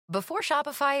Before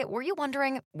Shopify, were you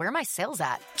wondering, where are my sales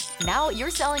at? Now you're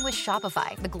selling with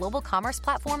Shopify, the global commerce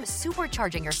platform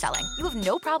supercharging your selling. You have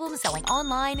no problem selling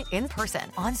online, in person,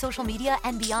 on social media,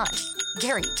 and beyond.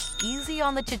 Gary, easy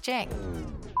on the cha-ching.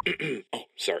 Oh,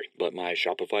 sorry, but my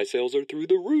Shopify sales are through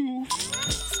the roof.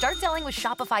 Start selling with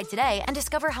Shopify today and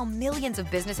discover how millions of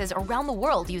businesses around the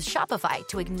world use Shopify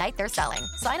to ignite their selling.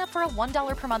 Sign up for a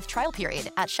 $1 per month trial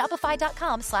period at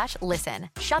shopify.com/listen.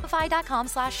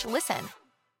 Shopify.com/listen.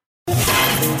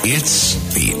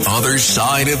 It's The Other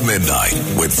Side of Midnight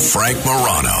with Frank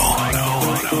Morano.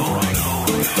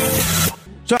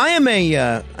 So I'm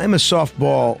a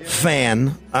softball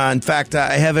fan. In fact,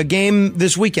 I have a game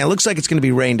this weekend. It looks like it's going to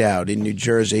be rained out in New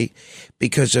Jersey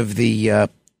because of the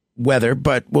weather,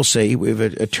 but we'll see. We have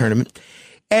a tournament.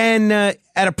 And at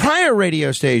a prior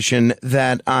radio station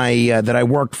that I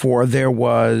worked for, there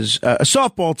was a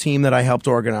softball team that I helped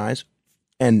organize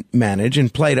and manage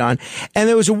and played on. And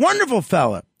there was a wonderful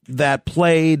fella that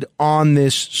played on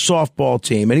this softball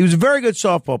team. And he was a very good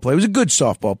softball player. He was a good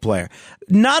softball player.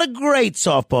 Not a great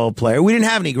softball player. We didn't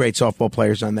have any great softball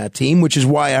players on that team, which is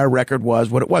why our record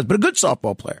was what it was, but a good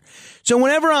softball player. So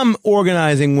whenever I'm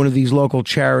organizing one of these local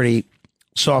charity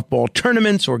softball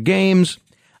tournaments or games,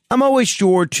 I'm always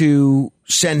sure to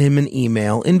send him an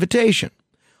email invitation.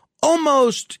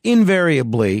 Almost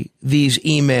invariably, these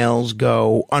emails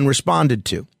go unresponded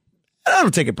to. I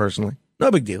don't take it personally. No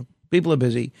big deal. People are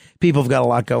busy. People have got a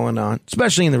lot going on,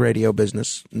 especially in the radio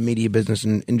business, media business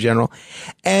in general.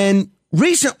 And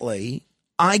recently,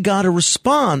 I got a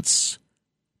response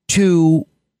to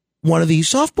one of these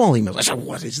softball emails. I said,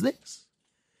 what is this?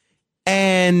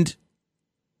 And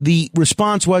the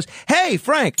response was, hey,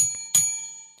 Frank,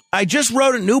 I just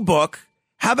wrote a new book.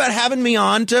 How about having me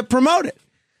on to promote it?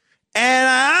 And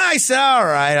I said, all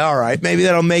right. Maybe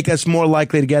that'll make us more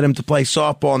likely to get him to play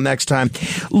softball next time.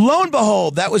 Lo and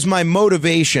behold, that was my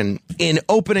motivation in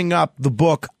opening up the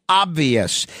book,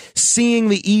 Obvious, seeing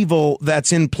the evil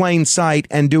that's in plain sight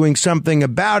and doing something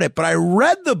about it. But I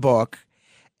read the book,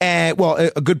 and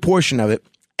a good portion of it,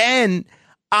 and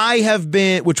I have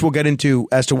been, which we'll get into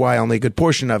as to why only a good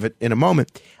portion of it in a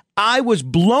moment. I was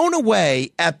blown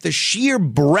away at the sheer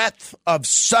breadth of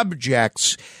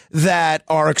subjects that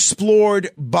are explored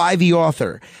by the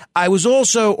authors. I was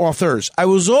also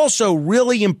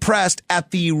really impressed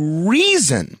at the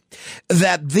reason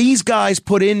that these guys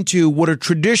put into what are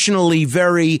traditionally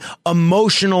very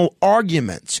emotional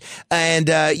arguments. And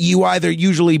you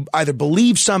usually either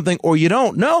believe something or you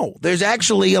don't. No, there's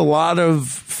actually a lot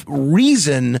of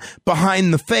reason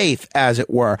behind the faith, as it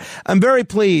were. I'm very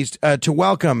pleased to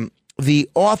welcome the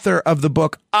author of the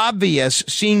book, Obvious,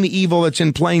 Seeing the Evil That's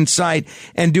in Plain Sight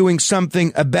and Doing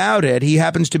Something About It. He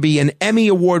happens to be an Emmy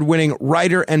Award-winning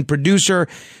writer and producer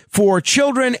for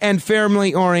children and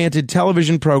family-oriented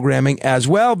television programming as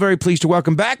well. Very pleased to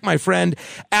welcome back my friend,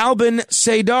 Albin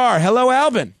Sadar. Hello,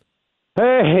 Albin.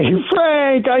 Hey,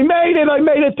 Frank, I made it. I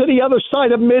made it to the other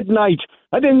side of midnight.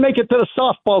 I didn't make it to the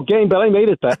softball game, but I made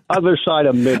it to the other side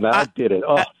of midnight. I did it.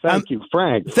 Oh, thank you,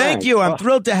 Frank. Thank you. I'm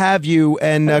thrilled to have you,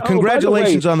 and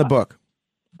congratulations on the book.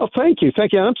 Oh, thank you.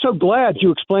 I'm so glad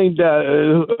you explained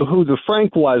who the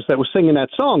Frank was that was singing that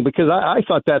song, because I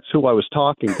thought that's who I was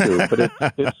talking to, but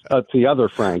it's the other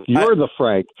Frank. You're the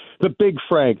Frank,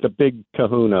 the big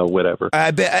kahuna, whatever.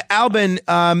 Albin,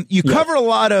 you cover a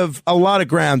lot of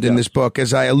ground in this book,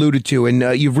 as I alluded to, and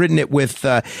you've written it with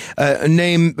a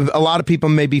name a lot of people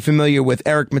may be familiar with,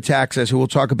 Eric Metaxas, who we'll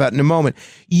talk about in a moment.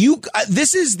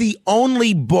 This is the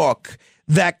only book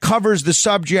that covers the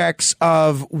subjects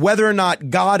of whether or not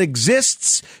God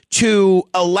exists to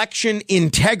election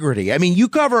integrity. I mean, you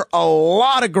cover a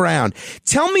lot of ground.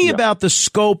 Tell me about the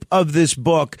scope of this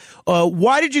book.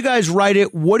 Why did you guys write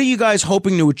it? What are you guys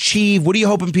hoping to achieve? What are you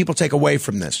hoping people take away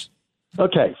from this?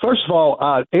 Okay, first of all,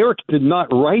 Eric did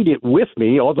not write it with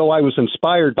me, although I was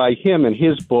inspired by him and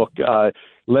his book,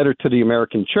 Letter to the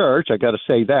American Church. I got to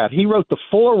say that. He wrote the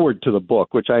foreword to the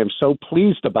book, which I am so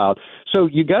pleased about. So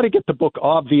you got to get the book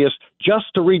Obvious just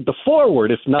to read the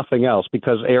foreword, if nothing else,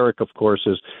 because Eric, of course,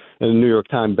 is a New York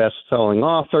Times best-selling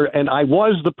author, and I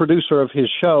was the producer of his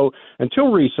show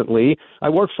until recently. I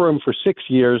worked for him for 6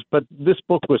 years, but this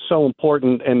book was so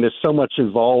important, and there's so much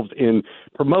involved in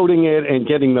promoting it and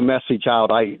getting the message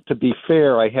out. To be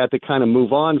fair, I had to kind of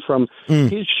move on from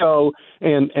his show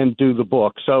and do the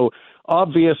book. So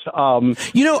Obvious.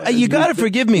 You got to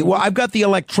forgive me. Well, I've got the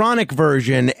electronic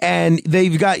version, and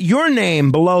they've got your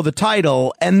name below the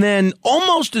title, and then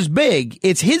almost as big,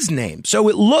 it's his name. So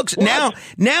it looks now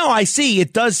I see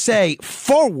it does say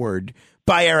forward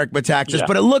by Eric Metaxas,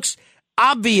 but it looks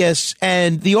obvious,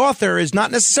 and the author is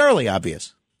not necessarily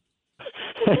obvious.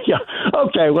 Yeah.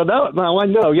 Okay, well, now I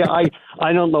know. Yeah,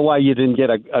 I don't know why you didn't get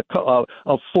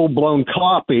a full-blown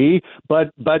copy,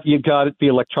 but you got it the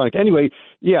electronic. Anyway,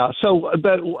 yeah, so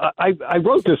but I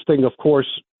wrote this thing, of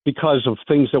course, because of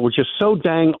things that were just so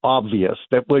dang obvious,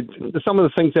 some of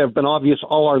the things that have been obvious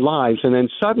all our lives, and then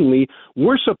suddenly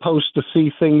we're supposed to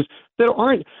see things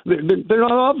that they're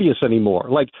not obvious anymore.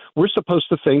 Like, we're supposed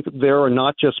to think that there are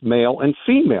not just male and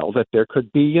female, that there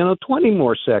could be 20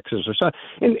 more sexes or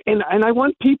something. And I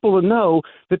want people to know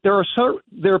that there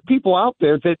are people out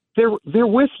there that they're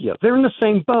with you. They're in the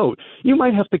same boat. You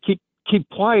might have to keep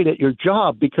quiet at your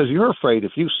job because you're afraid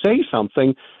if you say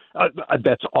something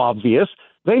that's obvious,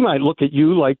 they might look at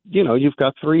you like, you've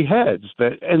got three heads.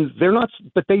 And they're not,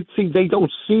 but they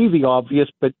don't see the obvious,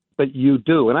 but you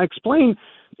do. And I explain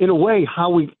in a way how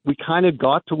we kind of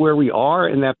got to where we are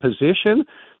in that position.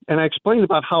 And I explained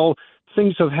about how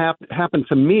things have happened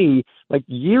to me like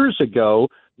years ago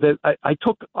that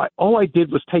all I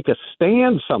did was take a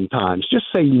stand sometimes, just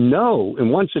say no in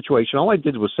one situation. All I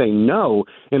did was say no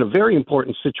in a very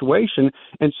important situation,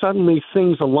 and suddenly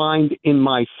things aligned in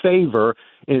my favor,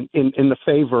 in the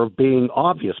favor of being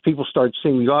obvious. People started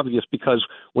seeing the obvious because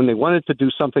when they wanted to do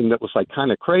something that was like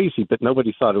kind of crazy, but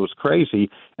nobody thought it was crazy,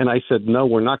 and I said, no,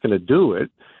 we're not going to do it,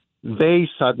 they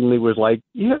suddenly was like,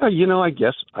 yeah, I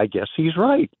guess he's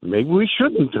right. Maybe we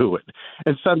shouldn't do it.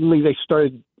 And suddenly they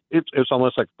started, it's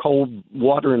almost like cold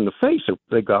water in the face.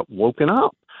 They got woken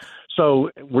up. So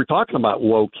we're talking about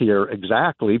woke here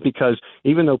exactly because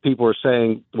even though people are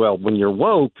saying, well, when you're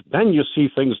woke, then you see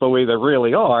things the way they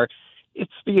really are,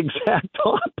 it's the exact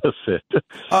opposite.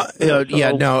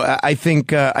 I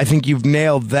think you've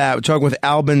nailed that. We're talking with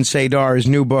Albin Sadar. His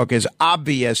new book is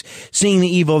Obvious: Seeing the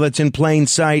Evil That's in Plain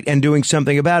Sight and Doing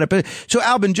Something About It. But so,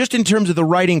 Albin, just in terms of the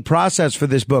writing process for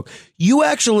this book, you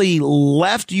actually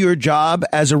left your job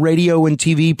as a radio and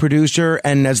TV producer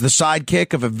and as the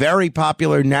sidekick of a very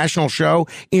popular national show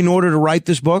in order to write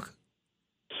this book?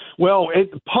 Well,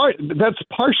 that's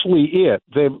partially it,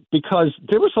 because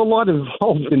there was a lot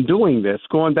involved in doing this,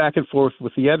 going back and forth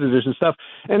with the editors and stuff.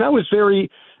 And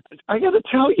I got to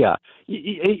tell you,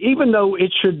 even though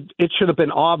it should have been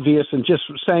obvious and just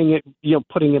saying it,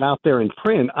 putting it out there in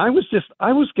print, I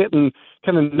was getting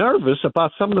kind of nervous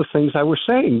about some of the things I was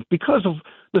saying because of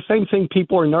the same thing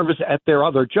people are nervous at their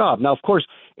other job. Now, of course,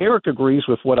 Eric agrees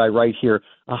with what I write here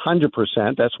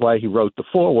 100%. That's why he wrote the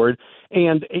foreword.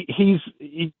 And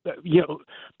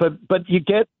but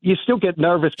you still get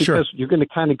nervous because you're going to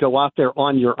kind of go out there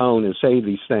on your own and say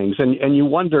these things. And you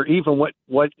wonder even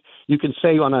what you can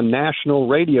say on a national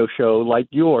radio show like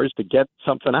yours to get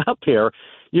something out there.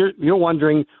 You're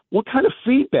wondering, what kind of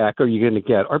feedback are you going to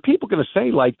get? Are people going to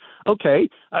say, like, okay,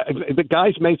 the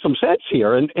guy's made some sense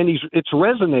here, and it's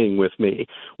resonating with me,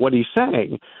 what he's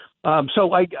saying.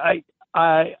 So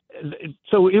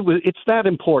it's that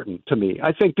important to me,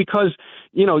 I think, because,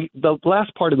 the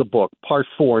last part of the book, part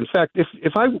 4, in fact,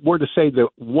 if I were to say that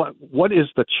what is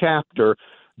the chapter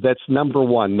that's number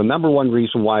one, the number one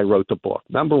reason why I wrote the book,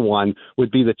 number one would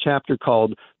be the chapter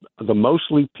called The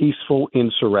Mostly Peaceful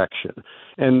Insurrection.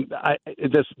 And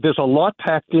there's a lot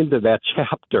packed into that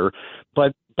chapter,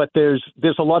 but there's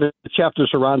a lot of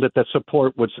chapters around it that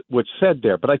support what's said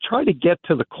there. But I try to get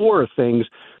to the core of things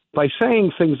by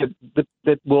saying things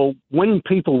that will, when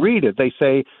people read it, they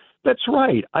say, that's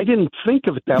right, I didn't think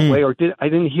of it that way, or I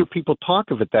didn't hear people talk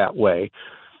of it that way.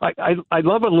 I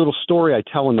love a little story I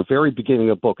tell in the very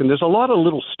beginning of the book, and there's a lot of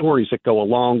little stories that go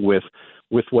along with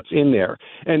what's in there.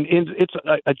 And it's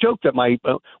a joke that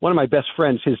one of my best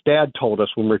friends, his dad told us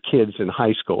when we were kids in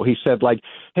high school. He said, like,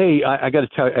 hey, I got to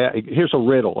tell you, here's a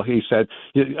riddle. He said,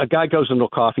 a guy goes into a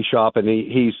coffee shop and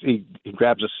he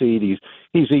grabs a seat.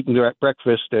 He's eating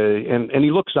breakfast and he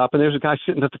looks up and there's a guy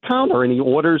sitting at the counter and he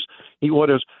orders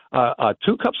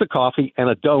 2 cups of coffee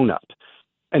and a donut.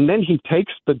 And then he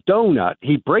takes the donut,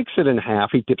 he breaks it in half,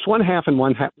 he dips one half in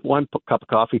one cup of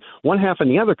coffee, one half in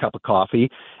the other cup of coffee,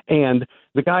 and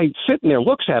the guy sitting there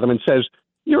looks at him and says,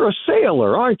 "You're a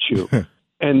sailor, aren't you?"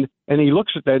 and he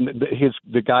looks at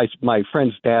my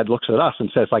friend's dad looks at us and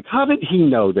says, like, how did he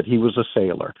know that he was a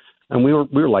sailor? And we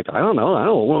were like, I don't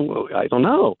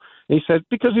know. And he said,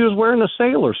 because he was wearing a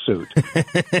sailor suit.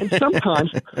 And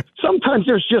sometimes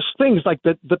there's just things like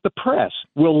that the press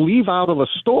will leave out of a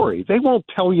story. They won't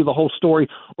tell you the whole story,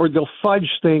 or they'll fudge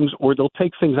things, or they'll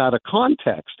take things out of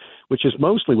context, which is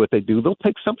mostly what they do. They'll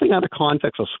take something out of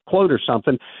context, a quote or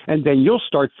something, and then you'll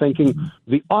start thinking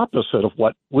the opposite of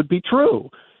what would be true.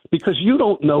 Because you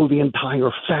don't know the entire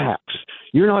facts.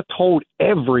 You're not told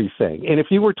everything. And if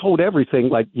you were told everything,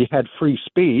 like you had free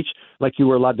speech, like you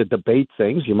were allowed to debate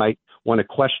things. You might want to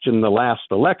question the last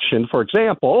election, for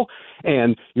example,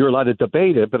 and you're allowed to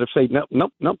debate it. But if say, no,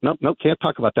 can't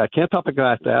talk about that, can't talk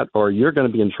about that, or you're going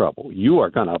to be in trouble. You are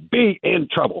going to be in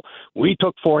trouble. We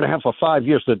took 4.5 or 5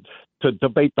 years to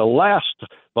debate the last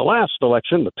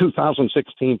election, the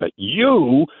 2016, but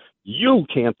you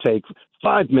can't take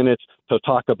 5 minutes to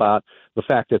talk about the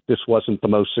fact that this wasn't the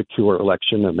most secure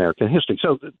election in American history.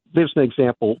 So there's an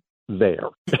example there.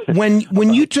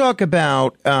 when you talk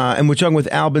about, and we're talking with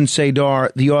Albin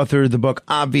Sadar, the author of the book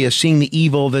Obvious, Seeing the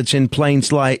Evil That's in Plain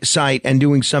Sight and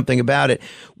Doing Something About It,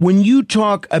 when you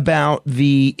talk about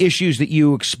the issues that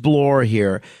you explore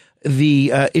here,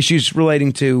 the issues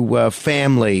relating to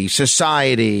family,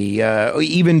 society,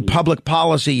 even public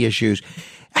policy issues,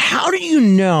 how do you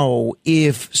know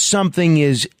if something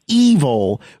is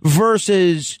evil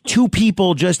versus two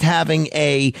people just having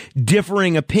a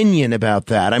differing opinion about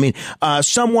that? I mean,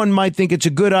 someone might think it's a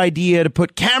good idea to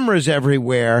put cameras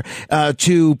everywhere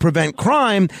to prevent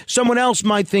crime. Someone else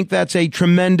might think that's a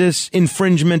tremendous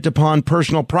infringement upon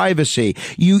personal privacy.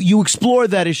 You explore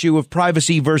that issue of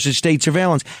privacy versus state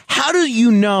surveillance. How do you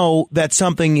know that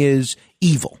something is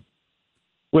evil?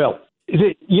 Well,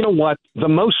 you know what? The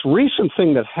most recent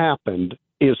thing that happened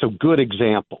is a good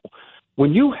example.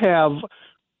 When you have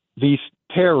these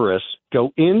terrorists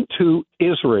go into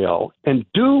Israel and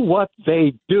do what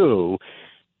they do,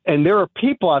 and there are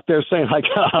people out there saying, like,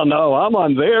 oh, no, I'm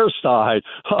on their side.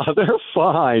 Oh, they're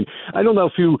fine. I don't know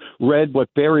if you read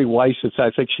what Barry Weiss says.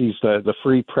 I think she's the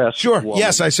Free Press. Sure. woman.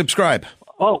 Yes, I subscribe.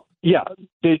 Oh, yeah.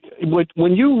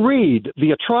 When you read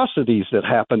the atrocities that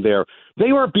happened there, they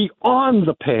are beyond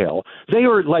the pale. They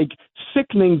are like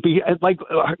sickening.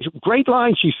 Great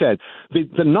line, she said.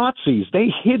 The Nazis, they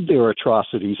hid their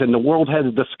atrocities, and the world had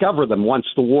to discover them once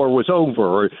the war was over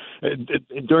or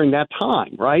during that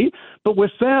time, right? But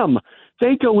with them,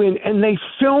 they go in and they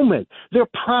film it. They're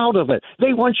proud of it.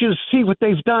 They want you to see what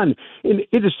they've done. And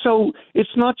it is so.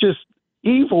 It's not just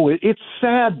evil. It's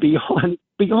sad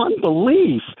beyond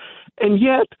belief. And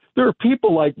yet there are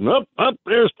people like, nope,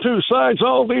 there's two sides,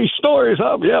 all these stories.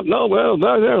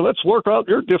 Let's work out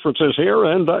your differences here.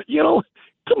 And,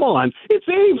 come on, it's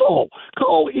evil.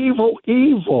 Call evil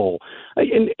evil.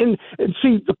 And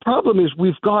see, the problem is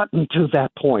we've gotten to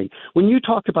that point. When you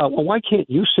talk about, well, why can't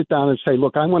you sit down and say,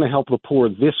 look, I want to help the poor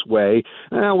this way.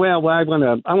 I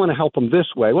want to help them this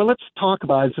way. Well, let's talk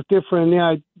about it. It's different.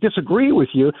 Yeah, I disagree with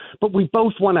you, but we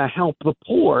both want to help the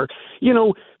poor.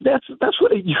 That's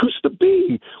what it used to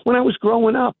be. When I was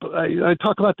growing up, I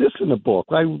talk about this in the book.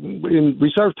 In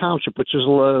Reserve Township, which is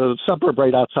a suburb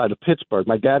right outside of Pittsburgh,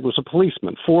 my dad was a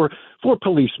policeman, four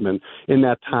policemen in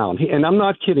that town. And I'm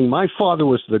not kidding. My father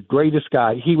was the greatest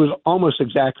guy. He was almost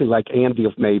exactly like Andy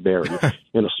of Mayberry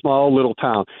in a small little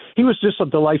town. He was just a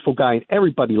delightful guy, and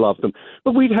everybody loved him.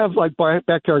 But we'd have like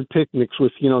backyard picnics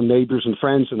with, neighbors and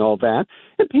friends and all that,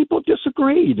 and people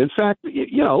disagreed. In fact,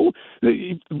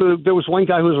 there was one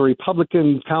guy who was a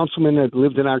Republican councilman that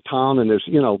lived in our town, and there's,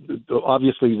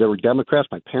 obviously there were Democrats.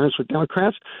 My parents were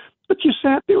Democrats. But you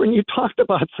sat there and you talked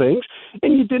about things,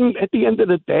 and you didn't, at the end of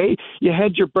the day, you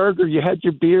had your burger, you had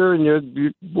your beer, and your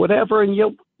whatever, and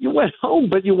you went home,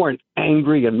 but you weren't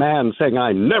angry and mad and saying,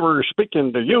 I'm never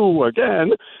speaking to you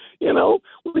again.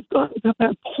 We've gotten to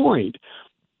that point.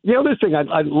 The other thing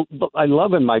I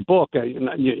love in my book,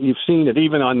 you've seen it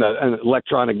even on an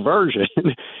electronic version,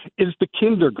 is the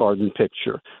kindergarten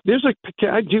picture.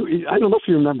 I don't know if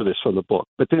you remember this from the book,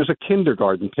 but there's a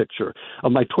kindergarten picture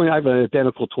of my twin. I have an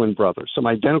identical twin brother. So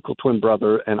my identical twin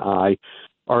brother and I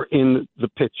are in the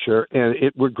picture, and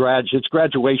it's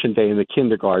graduation day in the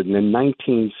kindergarten in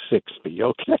 1960.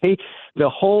 Okay,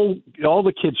 all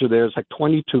the kids are there. It's like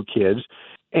 22 kids,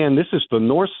 and this is the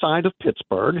north side of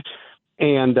Pittsburgh.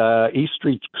 And East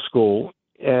Street School,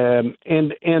 and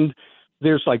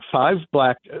there's like four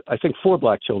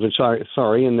black children.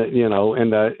 Sorry, and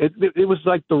it was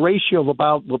like the ratio of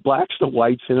about the blacks to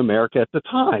whites in America at the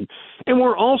time, and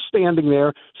we're all standing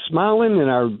there smiling in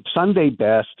our Sunday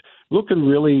best, looking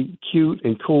really cute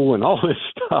and cool and all this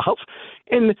stuff,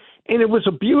 and it was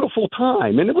a beautiful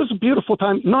time,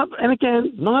 not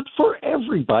for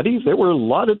everybody. There were a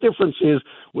lot of differences,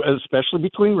 especially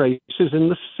between races in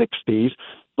the 60s,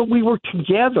 but we were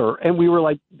together, and we were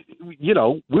like,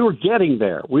 we were getting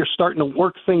there. We were starting to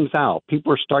work things out.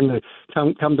 People were starting to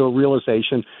come to a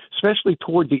realization, especially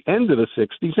toward the end of the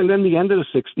 60s, and then the end of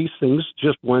the 60s, things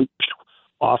just went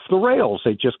off the rails.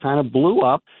 They just kind of blew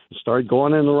up and started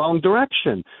going in the wrong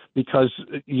direction because,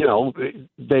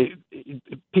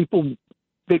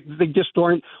 they just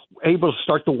weren't able to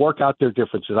start to work out their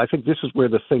differences. I think this is where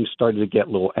the thing started to get a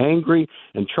little angry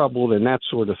and troubled and that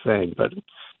sort of thing. But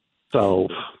So,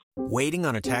 waiting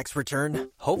on a tax return?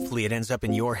 Hopefully it ends up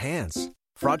in your hands.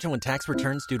 Fraudulent tax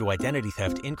returns due to identity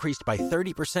theft increased by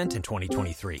 30% in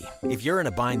 2023. If you're in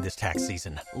a bind this tax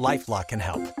season, LifeLock can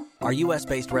help. Our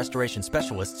U.S.-based restoration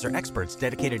specialists are experts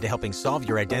dedicated to helping solve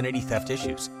your identity theft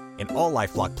issues. And all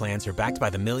LifeLock plans are backed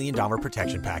by the $1 Million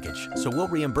Protection Package. So we'll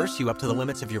reimburse you up to the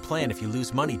limits of your plan if you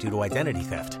lose money due to identity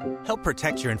theft. Help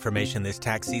protect your information this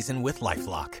tax season with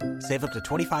LifeLock. Save up to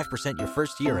 25% your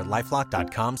first year at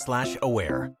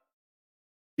LifeLock.com/aware.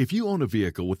 If you own a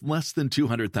vehicle with less than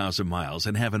 200,000 miles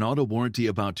and have an auto warranty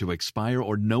about to expire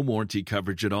or no warranty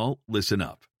coverage at all, listen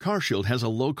up. CarShield has a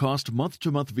low-cost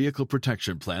month-to-month vehicle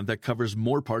protection plan that covers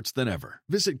more parts than ever.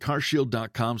 Visit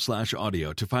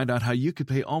carshield.com/audio to find out how you could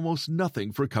pay almost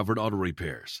nothing for covered auto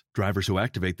repairs. Drivers who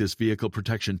activate this vehicle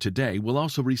protection today will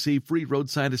also receive free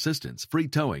roadside assistance, free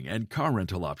towing, and car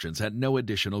rental options at no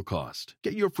additional cost.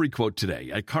 Get your free quote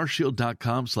today at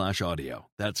carshield.com/audio.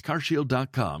 That's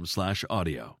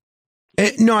carshield.com/audio.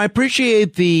 No, I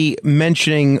appreciate the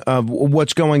mentioning of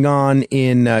what's going on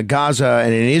in Gaza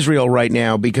and in Israel right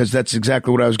now, because that's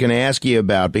exactly what I was going to ask you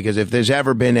about. Because if there's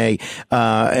ever been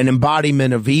an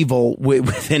embodiment of evil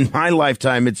within my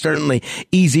lifetime, it's certainly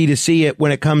easy to see it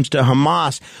when it comes to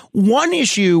Hamas. One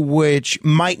issue which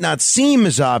might not seem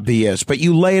as obvious, but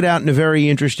you lay it out in a very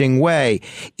interesting way,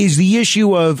 is the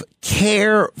issue of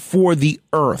care for the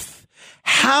earth.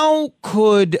 How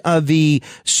could the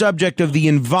subject of the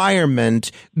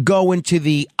environment go into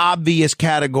the obvious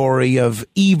category of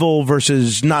evil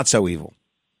versus not so evil?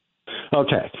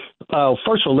 okay.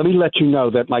 First of all, let me let you know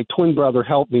that my twin brother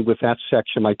helped me with that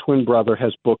section. My twin brother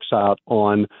has books out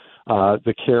on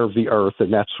the care of the earth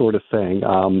and that sort of thing.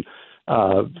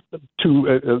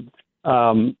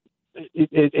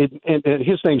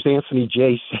 His name's Anthony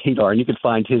J. Sadar, and you can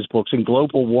find his books in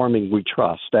Global Warming We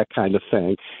Trust, that kind of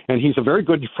thing. And he's a very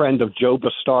good friend of Joe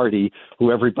Bastardi,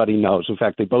 who everybody knows. In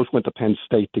fact, they both went to Penn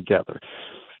State together.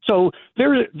 So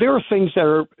there are things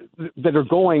that are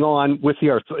going on with the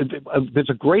earth. There's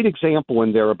a great example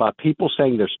in there about people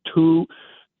saying there's too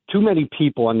many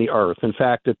people on the earth. In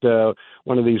fact, at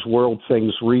one of these world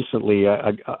things recently,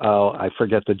 I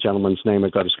forget the gentleman's name. I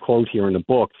got his quote here in the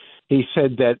book. He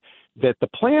said that the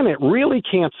planet really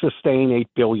can't sustain 8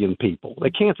 billion people.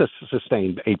 It can't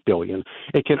sustain 8 billion.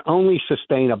 It can only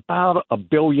sustain about 1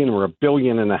 billion or 1.5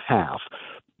 billion.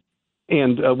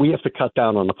 And we have to cut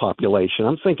down on the population.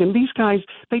 I'm thinking these guys,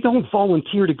 they don't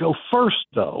volunteer to go first,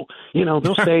 though. You know,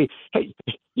 they'll say, hey,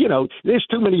 you know, there's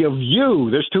too many of you.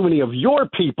 There's too many of your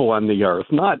people on the earth.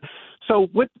 So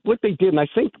what they did, and I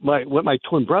think what my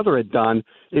twin brother had done,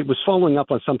 it was following up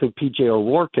on something P.J.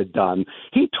 O'Rourke had done.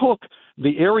 He took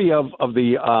the area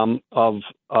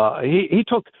he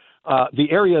took the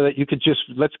area that you could just,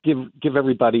 let's give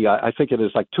everybody, I think it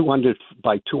is like 200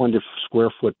 by 200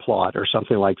 square foot plot or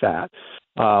something like that.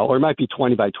 Or it might be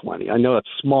 20 by 20. I know it's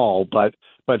small, but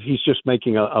he's just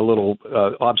making a little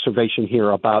observation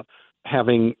here about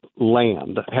having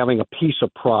land, having a piece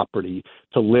of property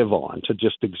to live on, to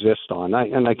just exist on.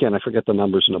 And again, I forget the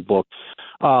numbers in the book.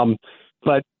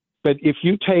 But if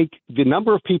you take the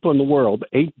number of people in the world,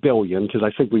 8 billion, because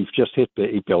I think we've just hit the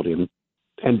 8 billion,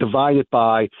 and divide it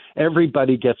by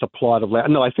everybody gets a plot of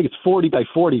land. No, I think it's 40 by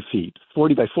 40 feet,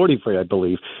 40 by 40 feet, I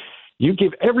believe. You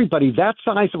give everybody that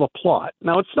size of a plot.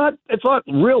 Now, it's not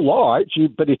real large,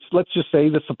 but let's just say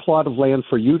that's a plot of land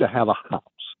for you to have a house.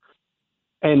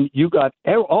 And you got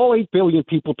all 8 billion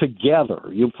people together.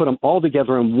 You put them all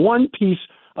together in one piece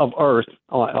of earth,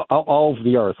 all of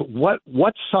the earth.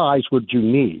 What size would you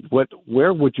need?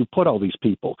 Where would you put all these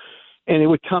people? And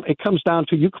it comes down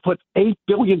to, you could put 8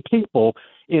 billion people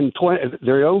in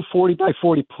their own 40 by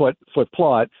 40 foot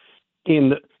plot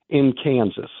in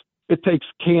Kansas. It takes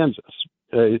Kansas,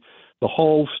 the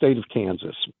whole state of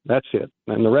Kansas. That's it.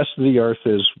 And the rest of the earth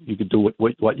is, you could do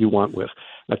what you want with.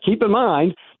 Now, keep in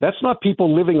mind, that's not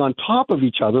people living on top of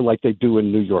each other like they do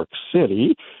in New York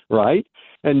City, right?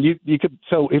 And you could,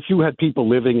 so if you had people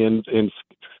living in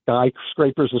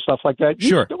skyscrapers and stuff like that,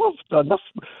 sure, you still have enough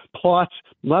plots,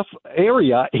 enough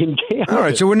area in Kansas. All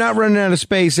right, so we're not running out of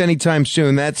space anytime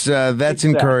soon. That's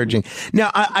exactly encouraging. Now,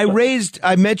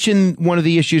 I mentioned one of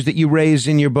the issues that you raised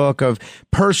in your book of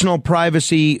personal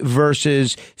privacy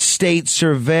versus state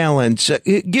surveillance.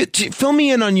 Fill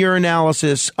me in on your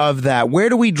analysis of that. Where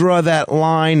do we draw that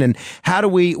line, and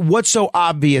what's so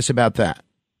obvious about that?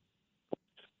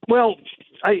 Well,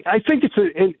 I think it's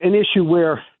an issue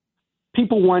where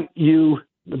people want you,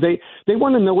 they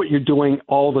want to know what you're doing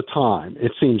all the time,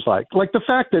 it seems like. Like the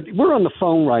fact that we're on the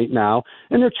phone right now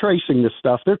and they're tracing this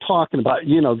stuff. They're talking about,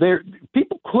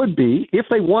 people could be, if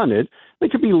they wanted, they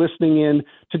could be listening in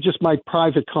to just my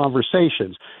private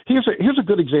conversations. Here's a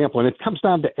good example, and it comes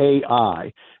down to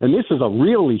AI. And this is a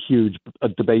really huge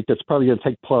debate that's probably going to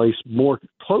take place more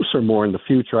in the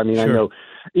future. I mean, sure. I know,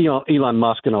 Elon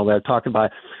Musk and all that talking about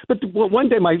it. But one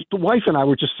day my wife and I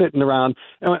were just sitting around,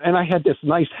 and I had this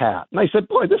nice hat. And I said,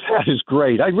 boy, this hat is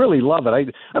great. I really love it.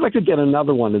 I'd like to get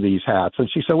another one of these hats. And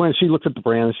she said, when she looked at the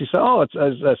brand, and she said, oh, it's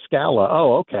a Scala.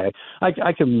 Oh, okay.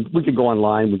 We could go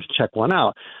online. We could check one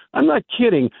out. I'm not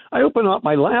kidding. I open up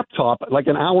my laptop like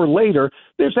an hour later.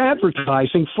 There's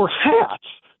advertising for hats.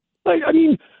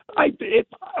 Who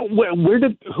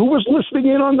was listening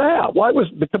in on that? Why was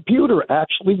the computer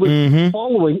actually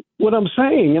following what I'm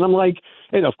saying? And I'm like,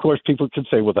 and of course people could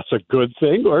say, well, that's a good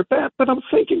thing or bad. But I'm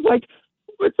thinking like,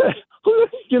 it's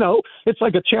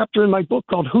like a chapter in my book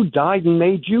called "Who Died and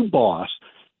Made You Boss."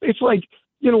 It's like,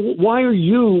 why are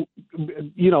you,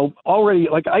 already,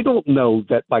 like, I don't know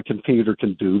that my computer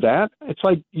can do that. It's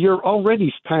like you're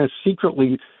already kind of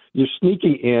secretly, you're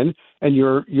sneaking in and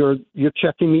you're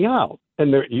checking me out.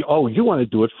 And you want to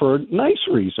do it for a nice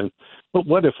reason. But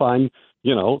what if I'm,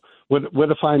 what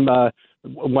if I'm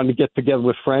want to get together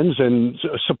with friends and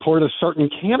support a certain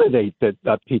candidate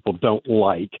that people don't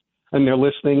like? And they're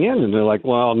listening in and they're like,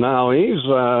 well, now he's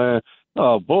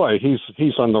oh boy, he's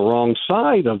on the wrong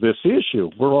side of this issue.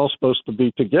 We're all supposed to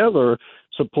be together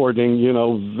supporting,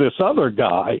 this other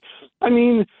guy. I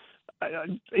mean,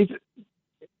 I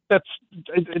guess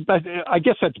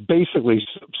that's basically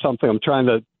something I'm trying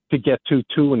to get to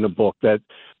too in the book, that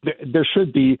there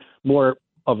should be more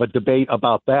of a debate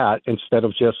about that instead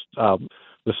of just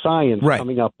the science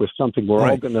coming up with something. We're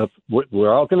all going to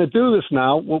do this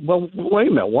now. Well, wait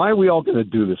a minute. Why are we all going to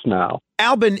do this now?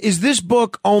 Albin, is this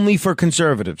book only for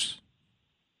conservatives?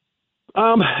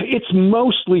 It's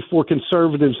mostly for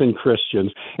conservatives and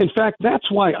Christians. In fact,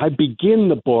 that's why I begin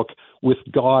the book with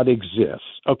God exists.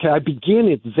 Okay, I begin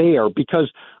it there because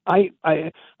I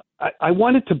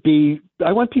want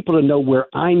people to know where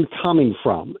I'm coming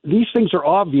from. These things are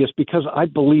obvious because I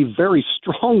believe very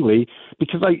strongly,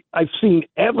 because I've seen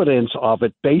evidence of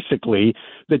it, basically,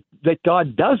 that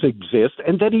God does exist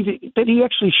and that he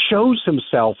actually shows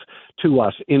himself to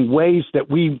us in ways that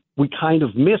we kind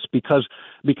of miss because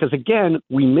again,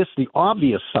 we miss the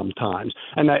obvious sometimes.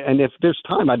 And if there's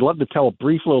time, I'd love to tell a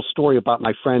brief little story about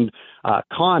my friend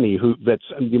Connie,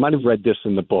 you might have read this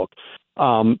in the book.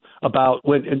 About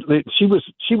when she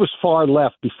was far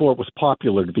left before it was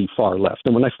popular to be far left.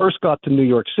 And when I first got to New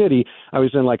York City, I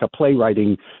was in like a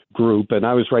playwriting group, and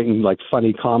I was writing like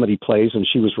funny comedy plays, and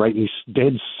she was writing these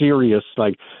dead serious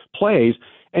like plays.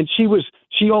 And she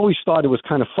always thought it was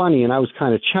kind of funny, and I was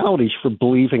kind of childish for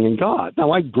believing in God.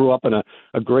 Now, I grew up in a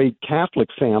great Catholic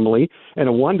family and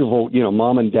a wonderful,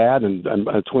 mom and dad and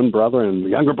a twin brother and a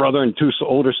younger brother and two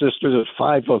older sisters. There's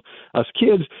 5 of us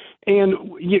kids. And,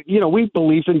 we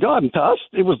believed in God. And to us,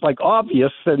 it was like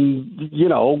obvious. And,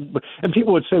 and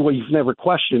people would say, well, you've never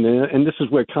questioned it. And this is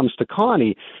where it comes to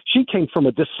Connie. She came from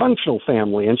a dysfunctional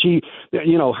family. And she,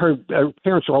 her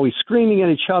parents were always screaming at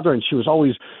each other. And she was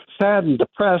always sad and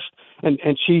depressed. And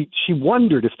she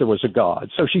wondered if there was a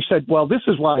God. So she said, well, this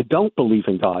is why I don't believe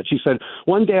in God. She said,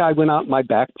 one day I went out on my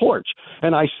back porch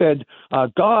and I said,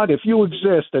 God, if you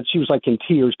exist, and she was like in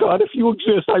tears, God, if you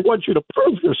exist, I want you to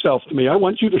prove yourself to me. I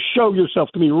want you to show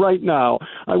yourself to me right now.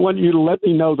 I want you to let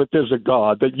me know that there's a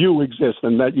God, that you exist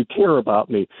and that you care about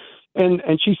me. And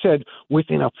she said,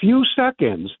 within a few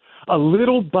seconds, a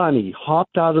little bunny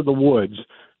hopped out of the woods,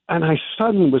 and I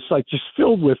suddenly was like just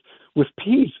filled with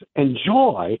peace and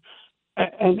joy.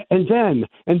 And then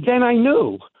I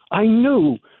knew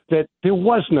that there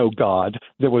was no God.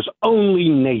 There was only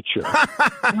nature.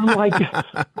 And I'm like,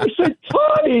 I said,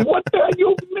 Tony, what the hell?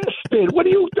 You missed it. What do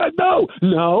you,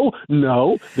 no,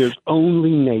 there's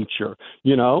only nature,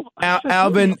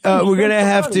 Albin, we're going to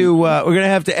have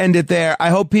to end it there. I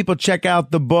hope people check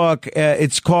out the book.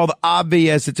 It's called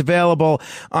Obvious. It's available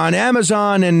on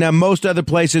Amazon and most other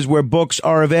places where books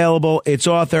are available. Its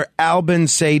author, Albin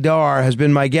Sadar, has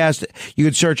been my guest. You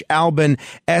could search Albin,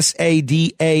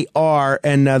 Sadar,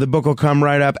 and the book will come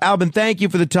right up. Albin, thank you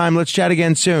for the time. Let's chat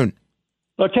again soon.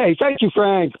 Okay. Thank you,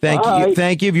 Frank. Thank you.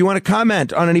 Thank you. If you want to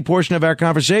comment on any portion of our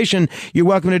conversation, you're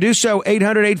welcome to do so.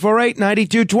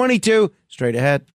 800-848-9222. Straight ahead.